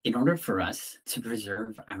In order for us to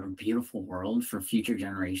preserve our beautiful world for future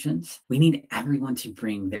generations, we need everyone to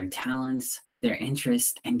bring their talents, their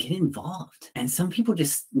interest, and get involved. And some people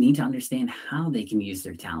just need to understand how they can use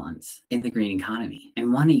their talents in the green economy.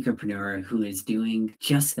 And one ecopreneur who is doing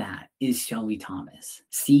just that is Shelby Thomas,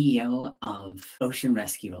 CEO of Ocean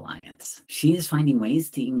Rescue Alliance. She is finding ways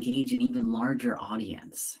to engage an even larger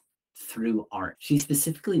audience through art. She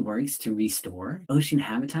specifically works to restore ocean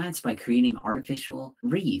habitats by creating artificial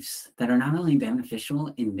reefs that are not only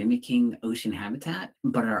beneficial in mimicking ocean habitat,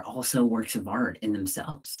 but are also works of art in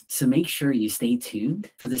themselves. So make sure you stay tuned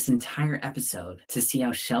for this entire episode to see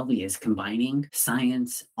how Shelby is combining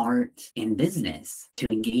science, art, and business to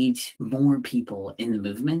engage more people in the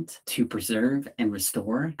movement to preserve and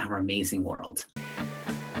restore our amazing world.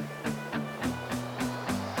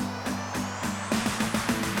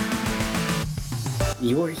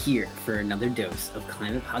 You are here for another dose of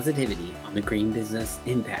climate positivity on the Green Business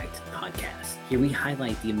Impact Podcast. Here we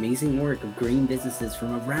highlight the amazing work of green businesses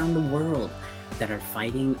from around the world that are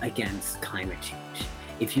fighting against climate change.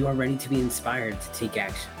 If you are ready to be inspired to take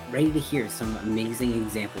action, ready to hear some amazing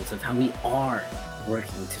examples of how we are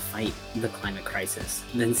working to fight the climate crisis,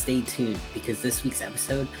 then stay tuned because this week's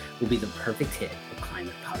episode will be the perfect hit of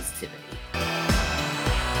climate positivity.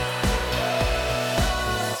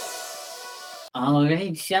 All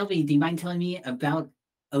right, Shelby, do you mind telling me about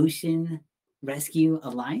Ocean Rescue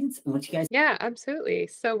Alliance and what you guys? Yeah, absolutely.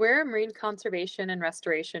 So we're a marine conservation and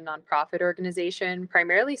restoration nonprofit organization,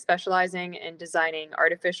 primarily specializing in designing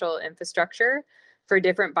artificial infrastructure for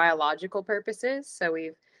different biological purposes. So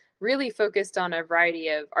we've really focused on a variety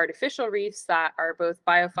of artificial reefs that are both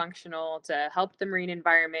biofunctional to help the marine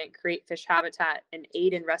environment, create fish habitat, and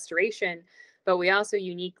aid in restoration. But we also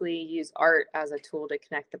uniquely use art as a tool to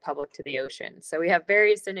connect the public to the ocean. So we have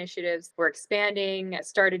various initiatives. We're expanding,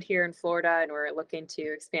 started here in Florida, and we're looking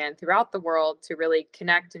to expand throughout the world to really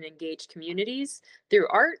connect and engage communities through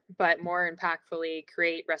art, but more impactfully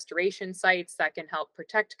create restoration sites that can help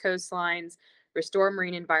protect coastlines, restore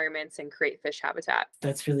marine environments, and create fish habitat.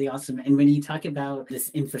 That's really awesome. And when you talk about this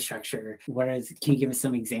infrastructure, can you give us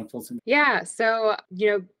some examples? Yeah, so,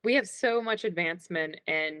 we have so much advancement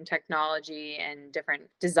in technology and different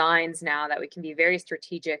designs now that we can be very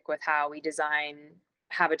strategic with how we design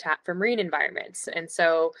habitat for marine environments. And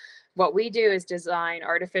so what we do is design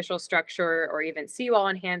artificial structure or even seawall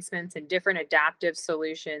enhancements and different adaptive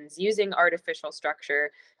solutions using artificial structure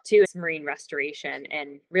to marine restoration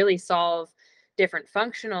and really solve different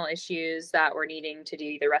functional issues that we're needing to do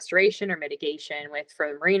either restoration or mitigation with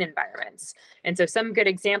for marine environments. And so some good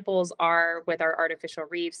examples are with our artificial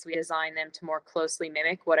reefs, we design them to more closely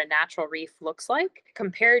mimic what a natural reef looks like.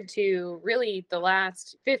 Compared to really the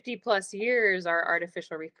last 50 plus years, our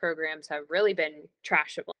artificial reef programs have really been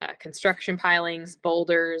trashable. Construction pilings,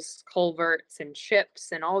 boulders, culverts, and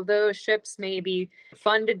ships. And all of those ships may be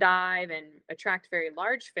fun to dive and attract very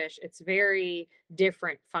large fish. It's very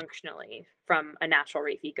different functionally from a natural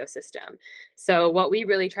reef ecosystem. So what we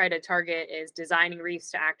really try to target is designing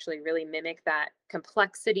reefs to actually really mimic that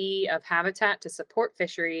complexity of habitat to support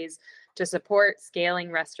fisheries, to support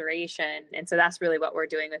scaling restoration. And so that's really what we're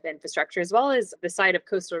doing with infrastructure, as well as the side of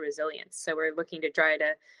coastal resilience. So we're looking to try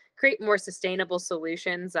to create more sustainable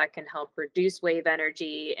solutions that can help reduce wave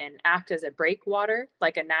energy and act as a breakwater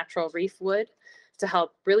like a natural reef would, to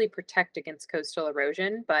help really protect against coastal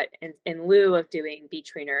erosion, but in lieu of doing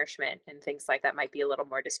beach renourishment and things like that might be a little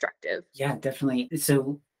more destructive. Yeah, definitely.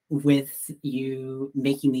 So with you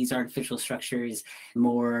making these artificial structures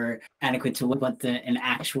more adequate to what an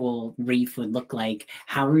actual reef would look like,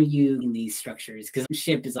 how are you in these structures? Because the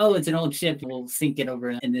ship is, it's an old ship, we'll sink it over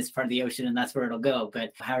in this part of the ocean and that's where it'll go.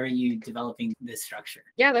 But how are you developing this structure?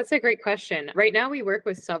 Yeah, that's a great question. Right now we work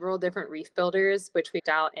with several different reef builders, which we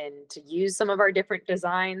out and to use some of our different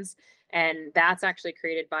designs. And that's actually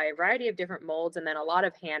created by a variety of different molds and then a lot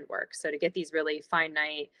of handwork. So to get these really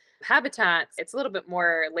finite habitats, it's a little bit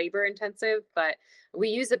more labor intensive, but we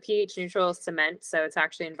use a pH neutral cement. So it's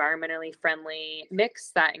actually environmentally friendly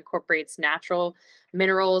mix that incorporates natural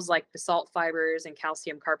minerals like basalt fibers and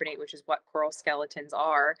calcium carbonate, which is what coral skeletons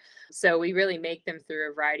are. So we really make them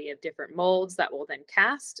through a variety of different molds that will then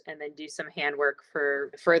cast and then do some handwork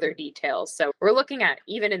for further details. So we're looking at,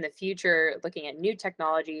 even in the future, looking at new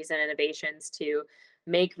technologies and innovations to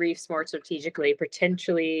make reefs more strategically,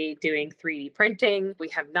 potentially doing 3D printing. We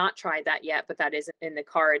have not tried that yet, but that is in the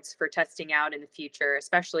cards for testing out in the future,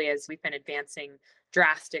 especially as we've been advancing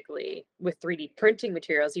drastically with 3D printing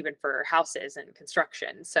materials, even for houses and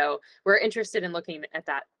construction. So we're interested in looking at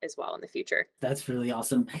that as well in the future. That's really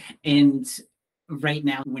awesome. And right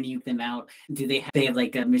now, when you them out, do they have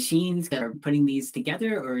like machines that are putting these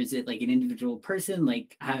together, or is it like an individual person?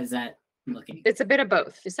 Like, how is that looking? It's a bit of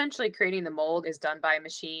both. Essentially, creating the mold is done by a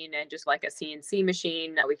machine, and just like a CNC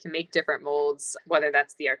machine, we can make different molds, whether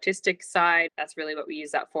that's the artistic side, that's really what we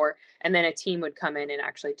use that for. And then a team would come in and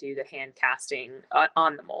actually do the hand casting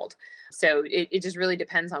on the mold. So it just really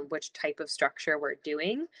depends on which type of structure we're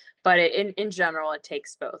doing. But in general, it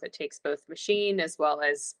takes both. It takes both machine as well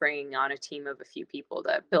as bringing on a team of a few people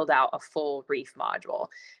to build out a full reef module.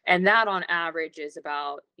 And that on average is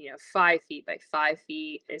about, 5 feet by 5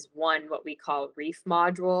 feet is one what we call reef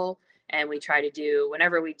module. And we try to do,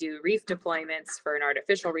 whenever we do reef deployments for an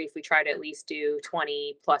artificial reef, we try to at least do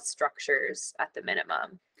 20 plus structures at the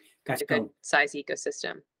minimum. Gotcha. A good size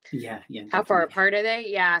ecosystem. Yeah, yeah, How far definitely. apart are they?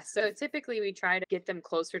 Yeah. So typically we try to get them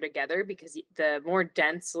closer together because the more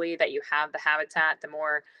densely that you have the habitat, the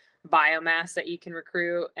more biomass that you can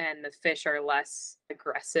recruit, and the fish are less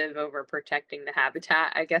aggressive over protecting the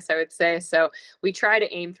habitat, I guess I would say. So we try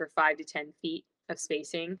to aim for 5 to 10 feet of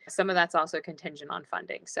spacing. Some of that's also contingent on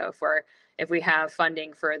funding. So if we have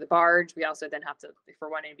funding for the barge, we also then have to, if we're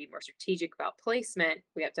wanting to be more strategic about placement,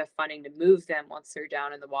 we have to have funding to move them once they're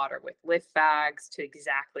down in the water with lift bags to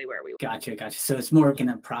exactly where we want. Gotcha, gotcha. So it's more like an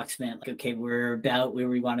approximate, like, okay, we're about where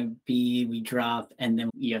we want to be, we drop, and then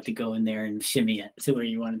you have to go in there and shimmy it to where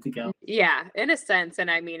you want it to go. Yeah, in a sense.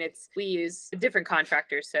 And I mean, we use different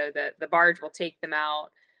contractors. So the barge will take them out,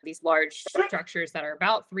 these large structures that are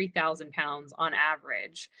about 3,000 pounds on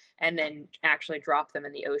average, and then actually drop them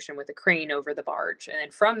in the ocean with a crane over the barge. And then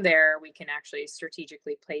from there, we can actually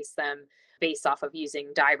strategically place them based off of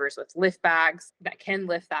using divers with lift bags that can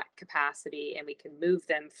lift that capacity, and we can move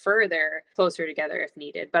them further closer together if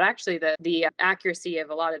needed. But actually the accuracy of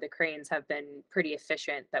a lot of the cranes have been pretty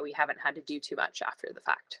efficient, that we haven't had to do too much after the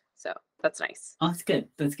fact. So that's nice. Oh, that's good.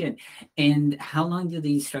 That's good. And how long do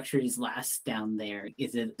these structures last down there?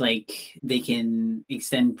 Is it like they can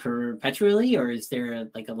extend perpetually, or is there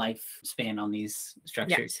like a lifespan on these Yeah.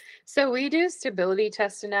 structures? So we do stability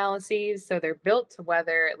test analyses. So they're built to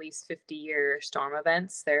weather at least 50-year storm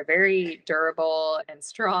events. They're very durable and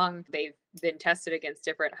strong. They've been tested against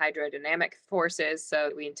different hydrodynamic forces.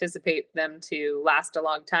 So we anticipate them to last a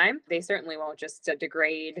long time. They certainly won't just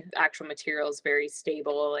degrade. Actual material is very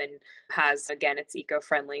stable and has, again, it's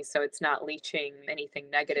eco-friendly. So it's not leaching anything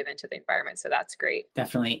negative into the environment. So that's great.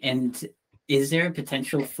 Definitely. And is there a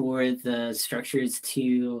potential for the structures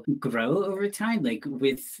to grow over time, like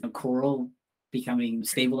with coral becoming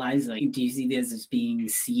stabilized? Like, do you see this as being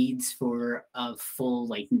seeds for a full,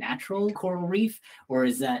 like, natural coral reef, or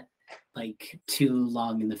is that like too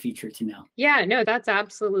long in the future to know? Yeah, no, that's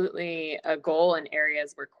absolutely a goal in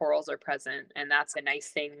areas where corals are present. And that's a nice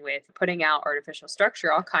thing with putting out artificial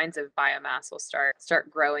structure. All kinds of biomass will start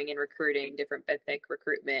growing and recruiting different benthic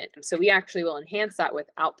recruitment. And so we actually will enhance that with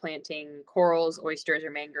outplanting corals, oysters,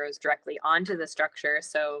 or mangroves directly onto the structure.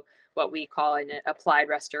 So what we call an applied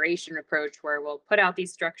restoration approach, where we'll put out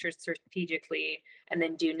these structures strategically and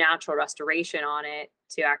then do natural restoration on it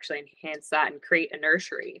to actually enhance that and create a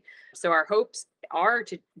nursery. So our hopes are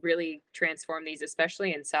to really transform these,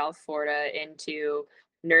 especially in South Florida, into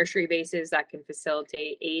nursery bases that can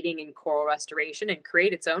facilitate aiding in coral restoration and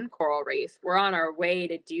create its own coral reef. We're on our way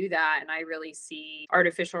to do that. And I really see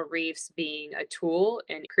artificial reefs being a tool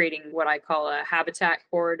in creating what I call a habitat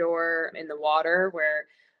corridor in the water, where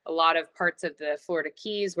a lot of parts of the Florida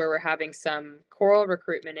Keys where we're having some coral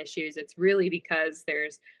recruitment issues, it's really because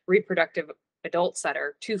there's reproductive adults that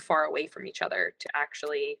are too far away from each other to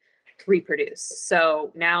actually reproduce.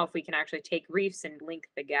 So now if we can actually take reefs and link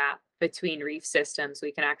the gap between reef systems,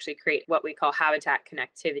 we can actually create what we call habitat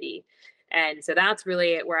connectivity. And so that's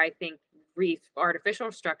really where I think reef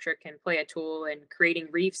artificial structure can play a tool in creating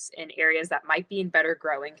reefs in areas that might be in better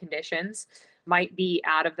growing conditions, might be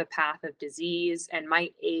out of the path of disease, and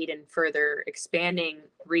might aid in further expanding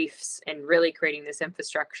reefs and really creating this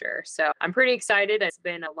infrastructure. So I'm pretty excited. It's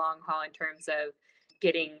been a long haul in terms of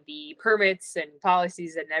getting the permits and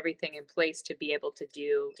policies and everything in place to be able to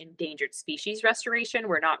do endangered species restoration.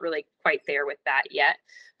 We're not really quite there with that yet,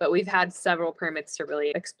 but we've had several permits to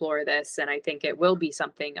really explore this. And I think it will be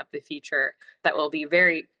something of the future that will be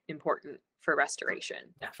very important for restoration.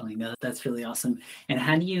 Definitely. No, that's really awesome. And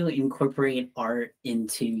how do you incorporate art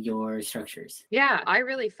into your structures? Yeah, I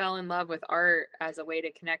really fell in love with art as a way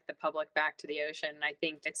to connect the public back to the ocean. I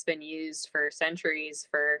think it's been used for centuries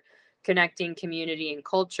for connecting community and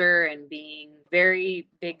culture and being very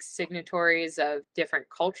big signatories of different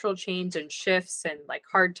cultural change and shifts and like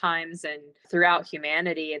hard times. And throughout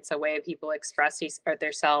humanity, it's a way of people express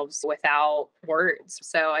themselves without words.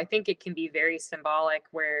 So I think it can be very symbolic,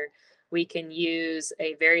 where we can use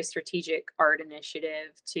a very strategic art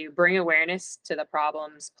initiative to bring awareness to the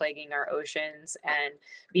problems plaguing our oceans and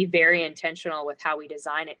be very intentional with how we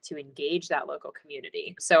design it to engage that local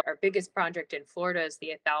community. So, our biggest project in Florida is the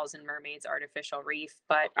 1,000 Mermaids Artificial Reef,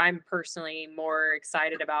 but I'm personally more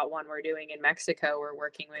excited about one we're doing in Mexico. We're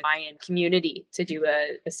working with Mayan community to do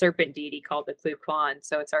a serpent deity called the Clucuan.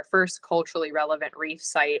 So, it's our first culturally relevant reef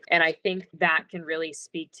site. And I think that can really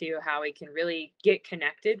speak to how we can really get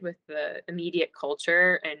connected with the immediate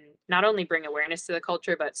culture and not only bring awareness to the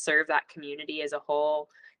culture, but serve that community as a whole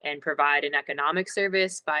and provide an economic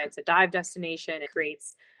service by it's a dive destination. It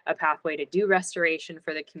creates a pathway to do restoration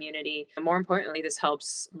for the community. And more importantly, this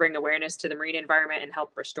helps bring awareness to the marine environment and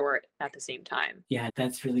help restore it at the same time. Yeah,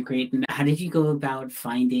 that's really great. And how did you go about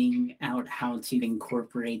finding out how to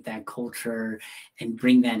incorporate that culture and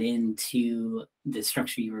bring that into the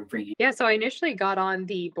structure you were bringing? Yeah, so I initially got on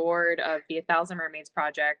the board of the 1,000 Mermaids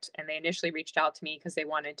project, and they initially reached out to me because they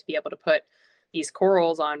wanted to be able to put these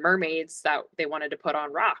corals on mermaids that they wanted to put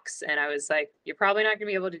on rocks. And I was like, you're probably not going to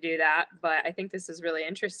be able to do that, but I think this is really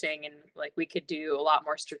interesting. And like, we could do a lot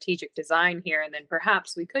more strategic design here. And then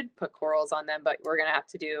perhaps we could put corals on them, but we're going to have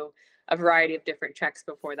to do a variety of different checks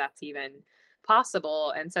before that's even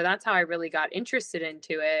possible. And so that's how I really got interested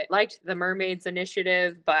into it. Liked the mermaids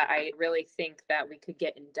initiative, but I really think that we could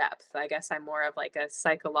get in depth. I guess I'm more of like a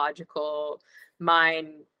psychological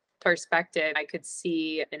mind perspective. I could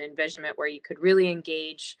see an envisionment where you could really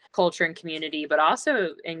engage culture and community, but also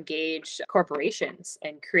engage corporations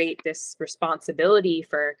and create this responsibility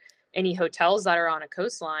for any hotels that are on a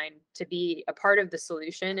coastline to be a part of the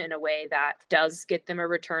solution in a way that does get them a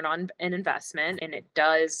return on an investment and it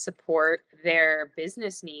does support their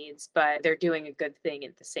business needs, but they're doing a good thing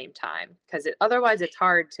at the same time. Because otherwise, it's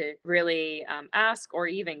hard to really ask or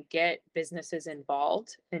even get businesses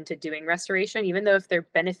involved into doing restoration, even though if they're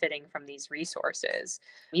benefiting from these resources,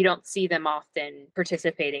 you don't see them often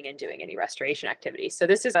participating in doing any restoration activities. So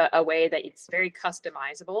this is a way that it's very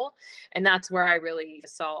customizable. And that's where I really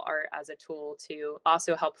saw art as a tool to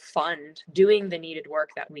also help fund doing the needed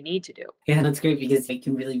work that we need to do. Yeah, that's great because it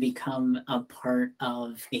can really become a part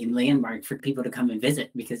of a landmark for people to come and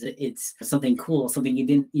visit because it's something cool, something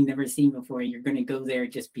you never seen before. You're going to go there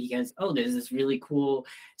just because, oh, there's this really cool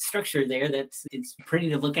structure there it's pretty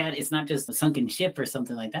to look at. It's not just a sunken ship or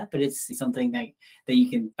something like that, but it's something that you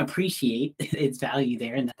can appreciate its value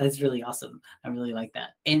there. And that's really awesome. I really like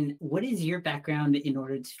that. And what is your background in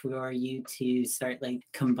order for you to start like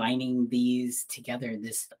combining these together,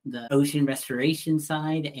 the ocean restoration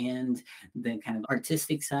side and the kind of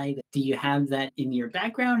artistic side? Do you have that in your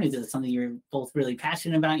background? Is it something you're both really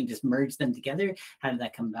passionate about? You just merge them together? How did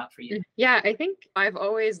that come about for you? Yeah, I think I've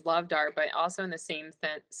always loved art, but also in the same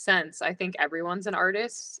sense, I think everyone's an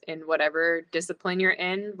artist in whatever discipline you're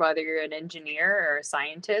in, whether you're an engineer or a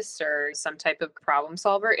scientist or some type of problem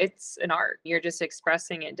solver, it's an art. You're just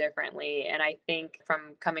expressing it differently. And I think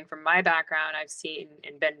from coming from my background, I've seen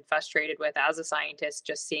and been frustrated with as a scientist,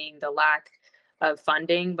 just seeing the lack of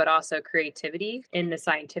funding, but also creativity in the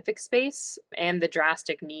scientific space and the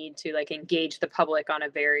drastic need to like engage the public on a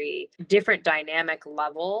very different dynamic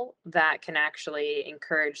level that can actually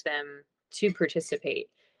encourage them to participate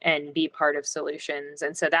and be part of solutions.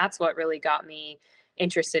 And so that's what really got me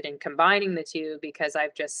interested in combining the two, because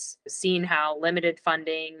I've just seen how limited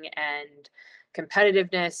funding and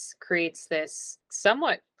competitiveness creates this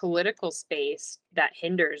somewhat political space that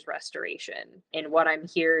hinders restoration in what I'm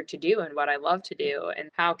here to do and what I love to do. And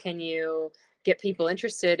how can you get people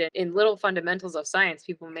interested in little fundamentals of science?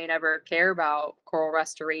 People may never care about coral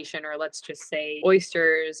restoration, or let's just say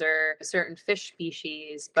oysters or certain fish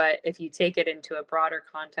species. But if you take it into a broader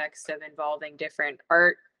context of involving different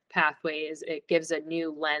art pathways, it gives a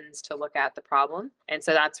new lens to look at the problem. And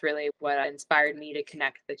so that's really what inspired me to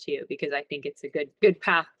connect the two, because I think it's a good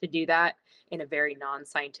path to do that in a very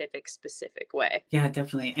non-scientific specific way. Yeah,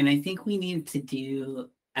 definitely. And I think we need to do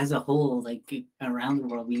as a whole, like around the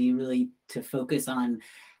world, we need really to focus on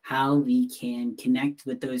how we can connect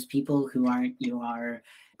with those people who aren't your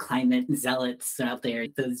climate zealots out there,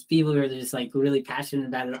 those people who are just like really passionate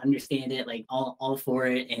about it, understand it, like all for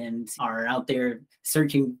it, and are out there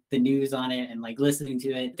searching the news on it and like listening to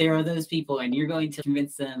it. There are those people, and you're going to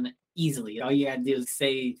convince them easily. All you gotta do is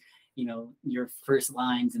say, your first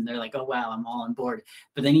lines, and they're like, oh wow, I'm all on board.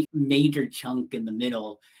 But then you major chunk in the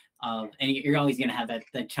middle of, and you're always gonna have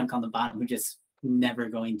that chunk on the bottom who just never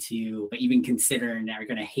going to even consider and are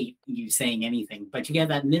going to hate you saying anything. But you get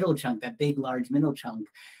that middle chunk, that big, large middle chunk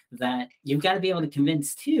that you've got to be able to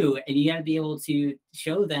convince too. And you got to be able to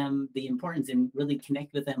show them the importance and really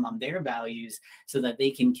connect with them on their values so that they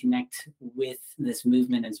can connect with this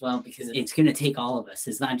movement as well, because it's going to take all of us.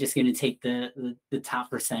 It's not just going to take the top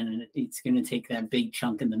percent, and it's going to take that big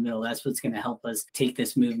chunk in the middle. That's what's going to help us take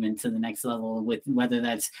this movement to the next level, with whether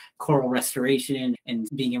that's coral restoration and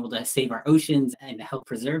being able to save our oceans and help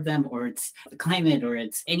preserve them, or it's the climate, or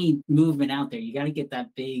it's any movement out there. You got to get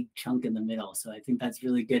that big chunk in the middle. So I think that's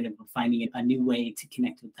really good at finding a new way to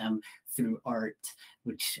connect with them through art,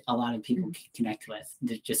 which a lot of people can connect with,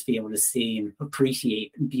 to just be able to see and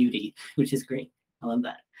appreciate beauty, which is great. I love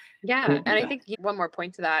that. Yeah. Cool. And I think one more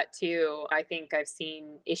point to that too, I think I've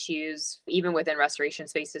seen issues even within restoration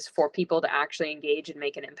spaces for people to actually engage and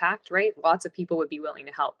make an impact, right? Lots of people would be willing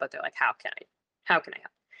to help, but they're like, how can I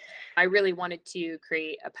help? I really wanted to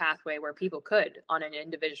create a pathway where people could, on an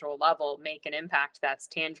individual level, make an impact that's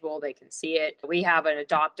tangible. They can see it. We have an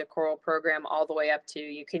Adopt a Coral program all the way up to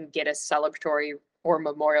you can get a celebratory or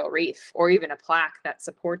memorial reef, or even a plaque that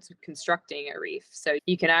supports constructing a reef. So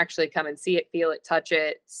you can actually come and see it, feel it, touch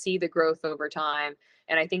it, see the growth over time.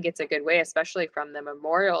 And I think it's a good way, especially from the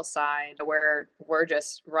memorial side, where we're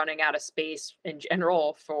just running out of space in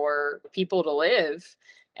general for people to live.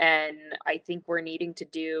 And I think we're needing to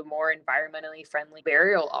do more environmentally friendly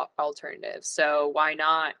burial alternatives. So why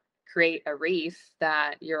not create a reef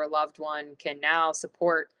that your loved one can now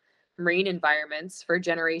support marine environments for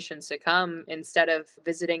generations to come, instead of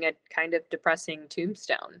visiting a kind of depressing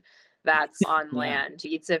tombstone that's on Yeah. land?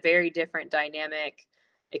 It's a very different dynamic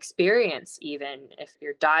experience, even if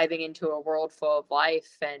you're diving into a world full of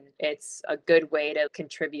life, and it's a good way to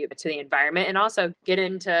contribute to the environment and also get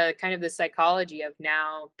into kind of the psychology of,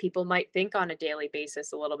 now people might think on a daily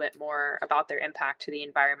basis a little bit more about their impact to the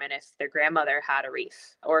environment. If their grandmother had a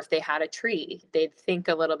reef, or if they had a tree, they'd think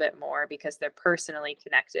a little bit more because they're personally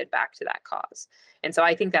connected back to that cause. And so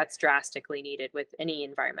I think that's drastically needed with any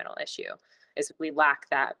environmental issue, is we lack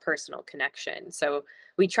that personal connection. So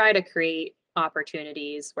we try to create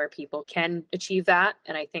opportunities where people can achieve that.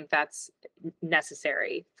 And I think that's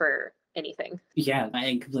necessary for anything. Yeah,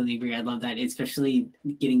 I completely agree. I love that, especially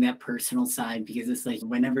getting that personal side, because it's like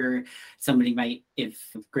whenever somebody might,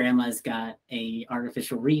 if grandma's got a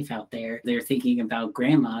artificial reef out there, they're thinking about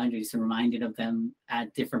grandma, just reminded of them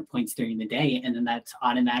at different points during the day, and then that's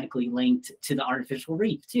automatically linked to the artificial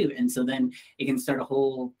reef too. And so then it can start a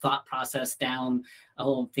whole thought process down, a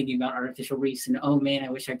whole thinking about artificial reefs, and oh man, I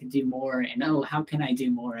wish I could do more, and oh, how can I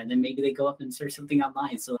do more? And then maybe they go up and search something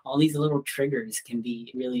online. So all these little triggers can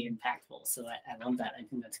be really impactful. So I love that. I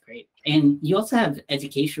think that's great. And you also have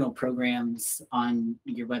educational programs on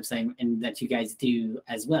your website, and that you guys do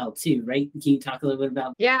as well too, right? Can you talk a little bit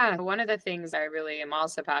about? Yeah, one of the things I really am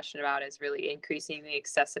also passionate about is really increasing the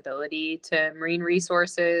accessibility to marine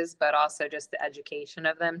resources, but also just the education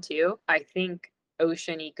of them too. I think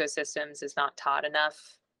ocean ecosystems is not taught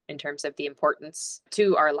enough in terms of the importance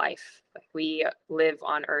to our life. Like, we live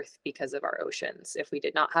on Earth because of our oceans. If we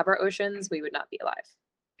did not have our oceans, we would not be alive.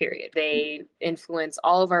 Period. They influence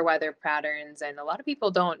all of our weather patterns, and a lot of people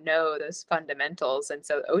don't know those fundamentals. And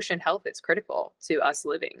so ocean health is critical to us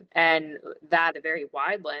living. And that, a very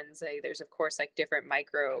wide lens, there's of course like different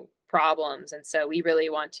micro problems. And so we really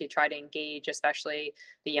want to try to engage, especially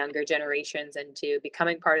the younger generations, into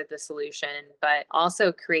becoming part of the solution, but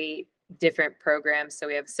also create different programs. So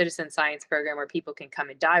we have a citizen science program where people can come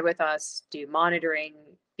and dive with us, do monitoring,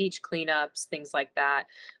 beach cleanups, things like that.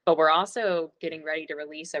 But we're also getting ready to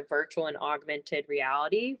release a virtual and augmented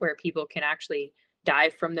reality where people can actually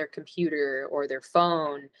dive from their computer or their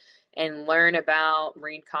phone and learn about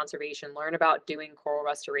marine conservation, learn about doing coral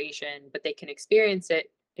restoration, but they can experience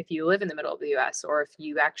it if you live in the middle of the US, or if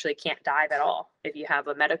you actually can't dive at all, if you have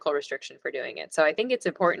a medical restriction for doing it. So I think it's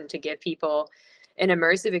important to give people an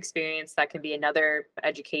immersive experience that can be another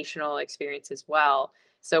educational experience as well.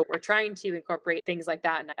 So we're trying to incorporate things like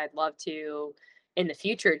that. And I'd love to, in the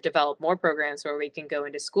future, develop more programs where we can go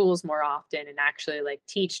into schools more often and actually like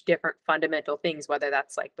teach different fundamental things, whether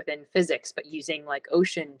that's like within physics, but using like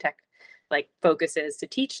ocean tech, like focuses to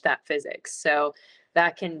teach that physics. So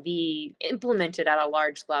that can be implemented at a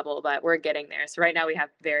large level, but we're getting there. So right now we have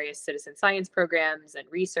various citizen science programs and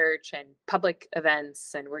research and public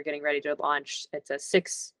events, and we're getting ready to launch. It's a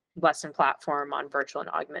 6-lesson platform on virtual and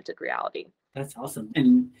augmented reality. That's awesome.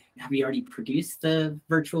 And have you already produced the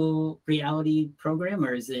virtual reality program,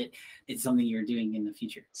 or is it's something you're doing in the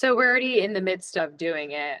future? So we're already in the midst of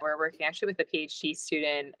doing it. We're working actually with a PhD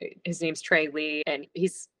student. His name's Trey Lee, and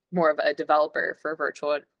he's more of a developer for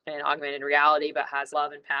virtual and augmented reality, but has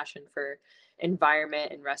love and passion for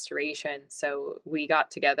environment and restoration. So we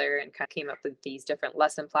got together and kind of came up with these different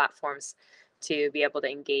lesson platforms to be able to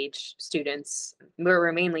engage students.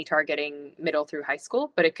 We're mainly targeting middle through high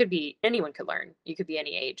school, but it could be anyone could learn. You could be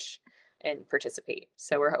any age and participate.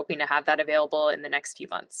 So we're hoping to have that available in the next few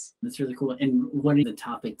months. That's really cool. And what are the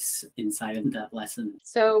topics inside of that lesson?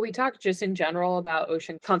 So we talked just in general about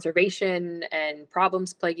ocean conservation and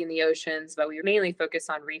problems plaguing the oceans, but we mainly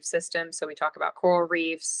focus on reef systems. So we talk about coral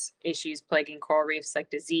reefs, issues plaguing coral reefs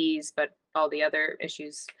like disease, but all the other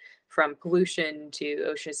issues from pollution to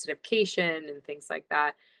ocean acidification and things like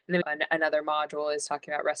that. And then another module is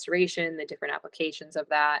talking about restoration, the different applications of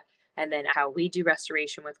that, and then how we do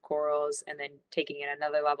restoration with corals, and then taking it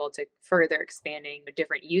another level to further expanding the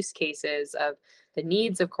different use cases of the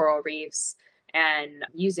needs of coral reefs and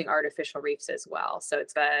using artificial reefs as well. So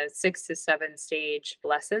it's a 6 to 7 stage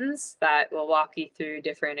lessons that will walk you through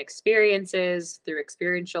different experiences, through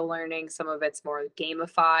experiential learning. Some of it's more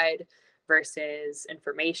gamified versus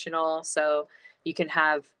informational. So you can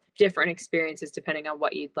have different experiences depending on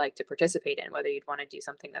what you'd like to participate in, whether you'd want to do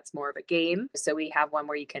something that's more of a game. So we have one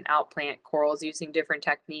where you can outplant corals using different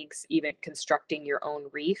techniques, even constructing your own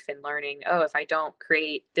reef and learning, oh, if I don't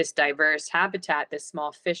create this diverse habitat, this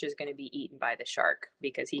small fish is going to be eaten by the shark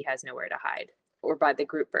because he has nowhere to hide, or by the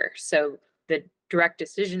grouper. So the direct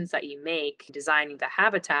decisions that you make designing the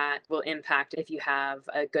habitat will impact if you have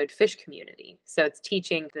a good fish community. So it's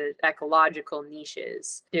teaching the ecological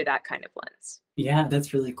niches through that kind of lens. Yeah,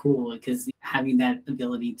 that's really cool because having that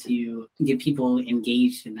ability to get people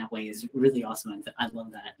engaged in that way is really awesome. I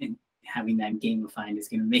love that. And having that gamified is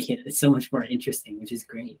going to make it so much more interesting, which is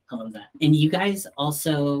great. I love that. And you guys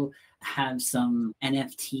also have some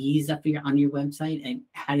NFTs up here on your website. And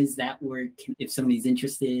how does that work? If somebody's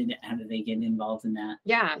interested, how do they get involved in that?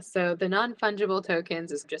 Yeah, so the non-fungible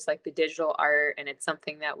tokens is just like the digital art, and it's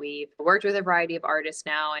something that we've worked with a variety of artists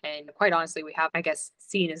now. And quite honestly, we have, I guess,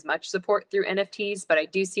 seen as much support through NFTs, but I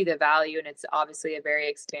do see the value, and it's obviously a very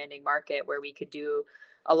expanding market where we could do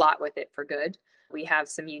a lot with it for good. We have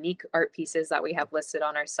some unique art pieces that we have listed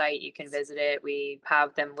on our site. You can visit it. We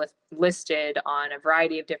have them listed on a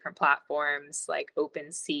variety of different platforms like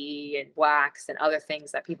OpenSea and Wax and other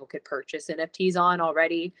things that people could purchase NFTs on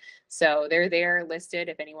already. So they're there listed.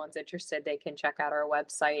 If anyone's interested, they can check out our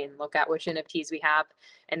website and look at which NFTs we have.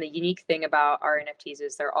 And the unique thing about our NFTs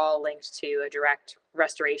is they're all linked to a direct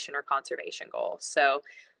restoration or conservation goal. So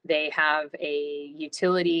they have a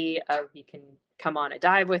utility of you can come on a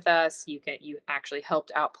dive with us. You actually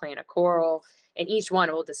helped outplant a coral, and each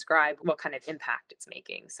one will describe what kind of impact it's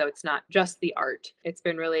making. So it's not just the art. It's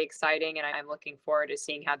been really exciting, and I'm looking forward to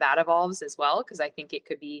seeing how that evolves as well, because I think it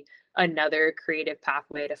could be another creative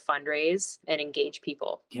pathway to fundraise and engage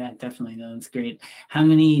people. Yeah, definitely. No, that's great. How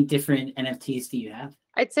many different NFTs do you have?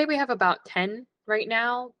 I'd say we have about 10 right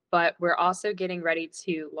now, but we're also getting ready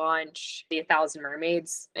to launch the 1,000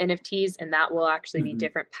 Mermaids NFTs, and that will actually be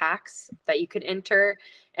different packs that you could enter.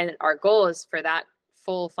 And our goal is for that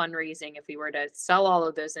full fundraising, if we were to sell all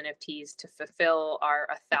of those NFTs, to fulfill our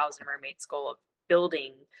 1,000 Mermaids goal of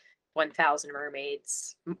building 1,000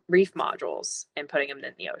 Mermaids reef modules and putting them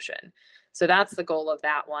in the ocean. So that's the goal of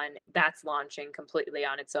that one. That's launching completely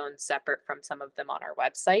on its own, separate from some of them on our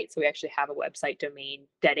website. So we actually have a website domain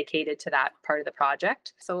dedicated to that part of the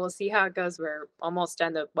project. So we'll see how it goes. We're almost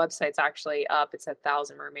done. The website's actually up. It's at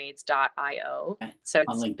thousandmermaids.io. So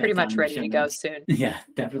it's pretty much ready to go soon. Yeah,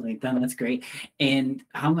 definitely. That's great. And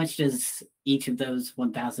how much does each of those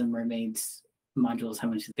 1,000 Mermaids modules, how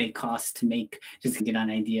much they cost to make, just to get an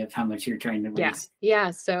idea of how much you're trying to raise? Yeah.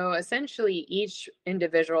 So essentially each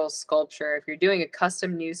individual sculpture, if you're doing a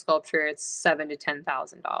custom new sculpture, it's $7,000 to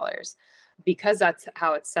 $10,000. Because that's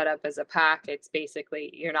how it's set up as a pack, it's basically,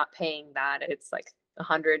 you're not paying that. It's like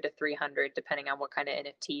 100 to 300 depending on what kind of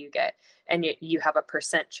NFT you get, and you have a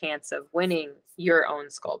percent chance of winning your own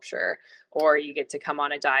sculpture, or you get to come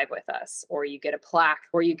on a dive with us, or you get a plaque,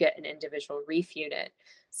 or you get an individual reef unit.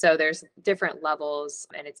 So there's different levels,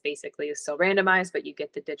 and it's basically still randomized, but you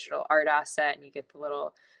get the digital art asset and you get the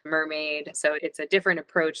little mermaid. So it's a different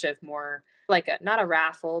approach of more like not a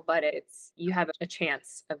raffle, but it's, you have a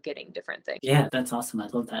chance of getting different things. Yeah, that's awesome. I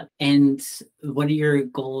love that. And what are your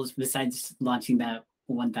goals besides launching that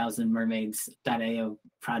 1,000 Mermaids.io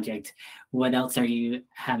project? What else are you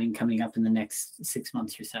having coming up in the next 6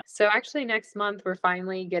 months or so? So actually next month, we're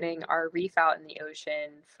finally getting our reef out in the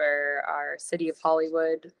ocean for our City of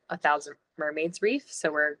Hollywood 1,000 Mermaids Reef.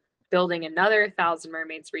 So we're building another 1,000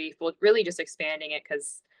 Mermaids Reef. We're really just expanding it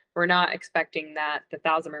because we're not expecting that the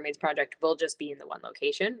 1,000 Mermaids project will just be in the one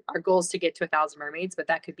location. Our goal is to get to 1,000 mermaids, but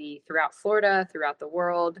that could be throughout Florida, throughout the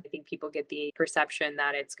world. I think people get the perception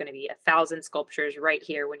that it's going to be 1,000 sculptures right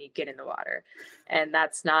here when you get in the water. And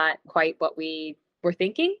that's not quite what we we're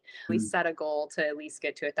thinking. We Mm. set a goal to at least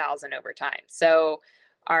get to 1,000 over time. So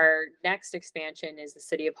our next expansion is the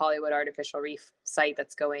City of Hollywood Artificial Reef site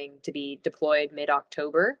that's going to be deployed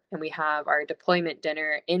mid-October. And we have our deployment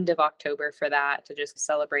dinner end of October for that to just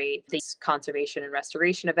celebrate these conservation and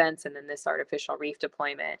restoration events and then this artificial reef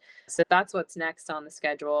deployment. So that's what's next on the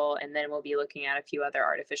schedule. And then we'll be looking at a few other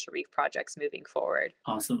artificial reef projects moving forward.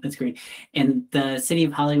 Awesome. That's great. And the city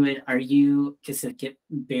of Hollywood, are you, just to get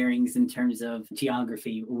bearings in terms of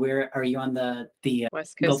geography, where are you on the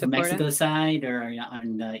West Gulf Coast of of Florida. Mexico side, or are you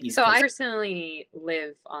on the East So I Coast? personally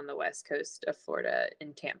live on the West Coast of Florida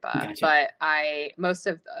in Tampa, Gotcha. but most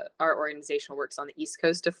of our organization works on the East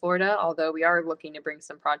Coast of Florida, although we are looking to bring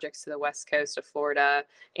some projects to the West Coast of Florida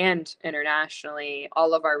and internationally.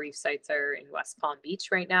 All of our reef sites are in West Palm Beach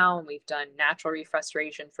right now, and we've done natural reef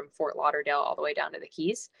restoration from Fort Lauderdale all the way down to the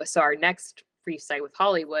Keys. So our next reef site with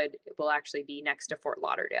Hollywood will actually be next to Fort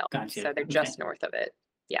Lauderdale. Gotcha. So they're Okay. just north of it.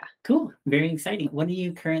 Yeah. Cool. Very exciting. What are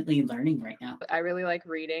you currently learning right now? I really like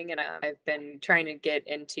reading, and I've been trying to get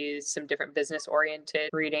into some different business oriented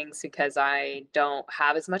readings because I don't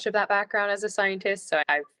have as much of that background as a scientist. So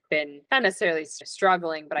I've been not necessarily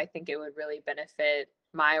struggling, but I think it would really benefit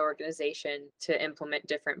my organization to implement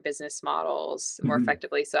different business models more Mhm.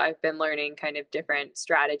 effectively. So I've been learning kind of different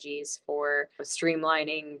strategies for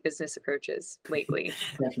streamlining business approaches lately.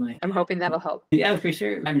 Definitely. I'm hoping that'll help. Yeah, for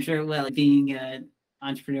sure. I'm sure. Well, being an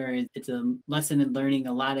entrepreneur, it's a lesson in learning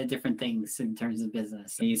a lot of different things in terms of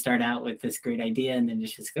business. So you start out with this great idea, and then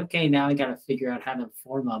it's just, okay, now I got to figure out how to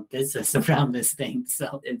form a business around this thing.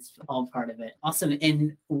 So it's all part of it. Awesome.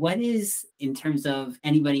 And what is, in terms of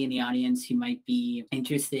anybody in the audience who might be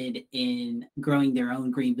interested in growing their own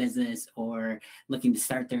green business or looking to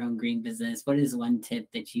start their own green business, what is one tip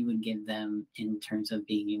that you would give them in terms of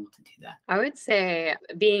being able to do that? I would say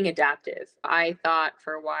being adaptive. I thought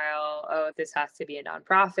for a while, oh, this has to be a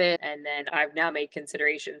nonprofit. And then I've now made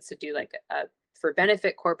considerations to do like a for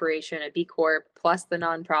benefit corporation, a B Corp plus the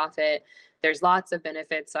nonprofit. There's lots of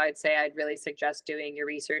benefits. So I'd say I'd really suggest doing your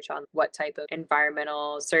research on what type of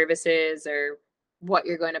environmental services or what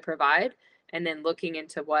you're going to provide, and then looking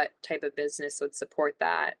into what type of business would support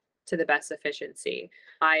that to the best efficiency.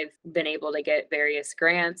 I've been able to get various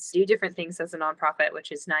grants, do different things as a nonprofit,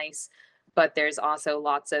 which is nice. But there's also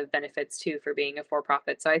lots of benefits too for being a for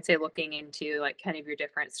profit. So I'd say looking into like kind of your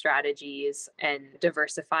different strategies and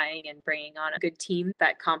diversifying and bringing on a good team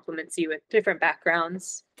that complements you with different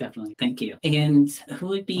backgrounds. Definitely. Thank you. And who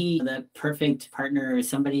would be the perfect partner or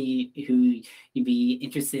somebody who you'd be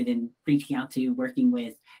interested in reaching out to, working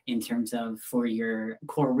with in terms of for your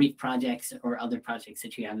core reef projects or other projects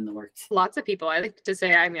that you have in the works? Lots of people. I like to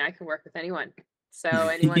say, I mean, I can work with anyone. So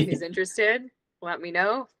anyone who's interested, let me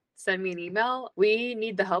know. Send me an email. We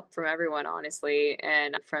need the help from everyone, honestly,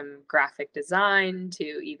 and from graphic design to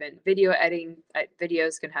even video editing.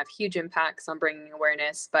 Videos can have huge impacts on bringing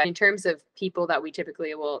awareness. But in terms of people that we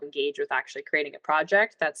typically will engage with actually creating a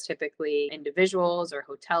project, that's typically individuals or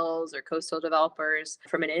hotels or coastal developers.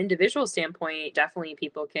 From an individual standpoint, definitely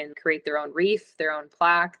people can create their own reef, their own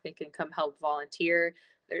plaque. They can come help volunteer.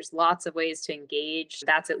 There's lots of ways to engage.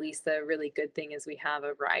 That's at least the really good thing is we have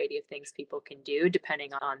a variety of things people can do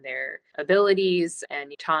depending on their abilities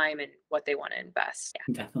and time and what they want to invest.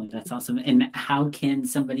 Yeah. Definitely. That's awesome. And how can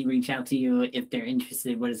somebody reach out to you if they're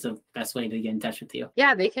interested? What is the best way to get in touch with you?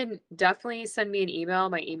 Yeah, they can definitely send me an email.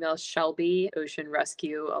 My email is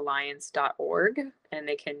shelby@oceanrescuealliance.org, and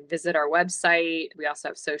they can visit our website. We also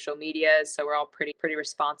have social media, so we're all pretty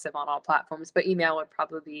responsive on all platforms, but email would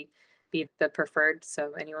probably be the preferred.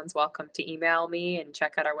 So anyone's welcome to email me and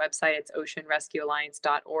check out our website. It's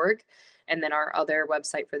oceanrescuealliance.org. And then our other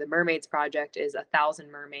website for the Mermaids Project is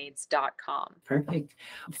 1000mermaids.com. Perfect.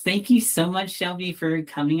 Thank you so much, Shelby, for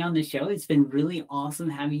coming on the show. It's been really awesome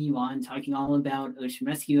having you on, talking all about Ocean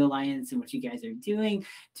Rescue Alliance and what you guys are doing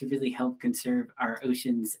to really help conserve our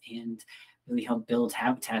oceans and really help build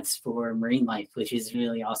habitats for marine life, which is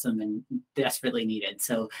really awesome and desperately needed.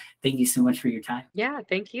 So thank you so much for your time. Yeah,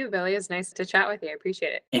 thank you, Billy. It's nice to chat with you. I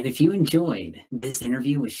appreciate it. And if you enjoyed this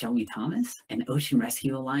interview with Shelby Thomas and Ocean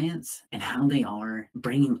Rescue Alliance and how they are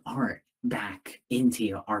bringing art back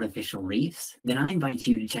into artificial reefs, then I invite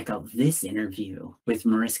you to check out this interview with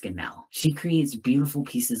Mariska Nell. She creates beautiful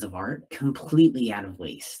pieces of art completely out of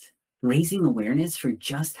waste, raising awareness for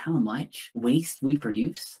just how much waste we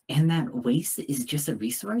produce, and that waste is just a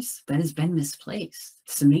resource that has been misplaced.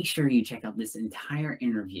 So make sure you check out this entire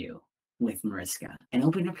interview with Mariska and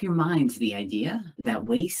open up your mind to the idea that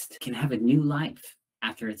waste can have a new life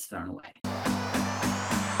after it's thrown away.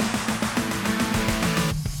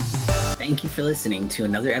 Thank you for listening to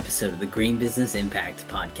another episode of the Green Business Impact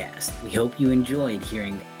Podcast. We hope you enjoyed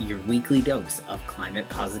hearing your weekly dose of climate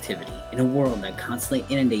positivity. In a world that constantly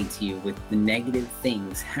inundates you with the negative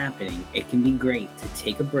things happening, it can be great to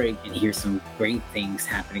take a break and hear some great things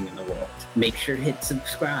happening in the world. Make sure to hit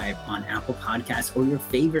subscribe on Apple Podcasts or your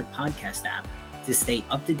favorite podcast app to stay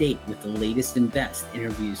up to date with the latest and best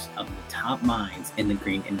interviews of the top minds in the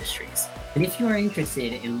green industries. And if you are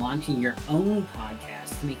interested in launching your own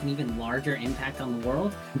podcast to make an even larger impact on the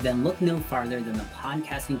world, then look no farther than the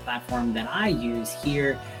podcasting platform that I use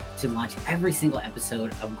here to launch every single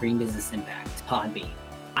episode of Green Business Impact, Podbean.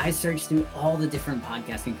 I searched through all the different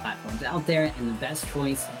podcasting platforms out there, and the best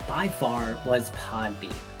choice by far was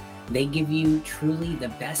Podbean. They give you truly the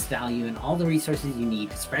best value and all the resources you need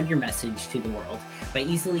to spread your message to the world by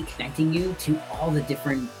easily connecting you to all the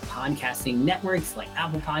different podcasting networks like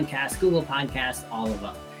Apple Podcasts, Google Podcasts, all of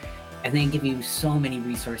them. And they give you so many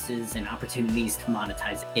resources and opportunities to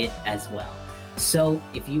monetize it as well. So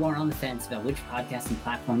if you are on the fence about which podcasting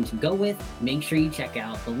platform to go with, make sure you check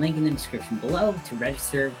out the link in the description below to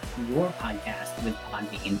register your podcast with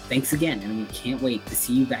Podbean. Thanks again, and we can't wait to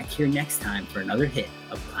see you back here next time for another hit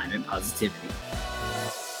of Climate Positivity.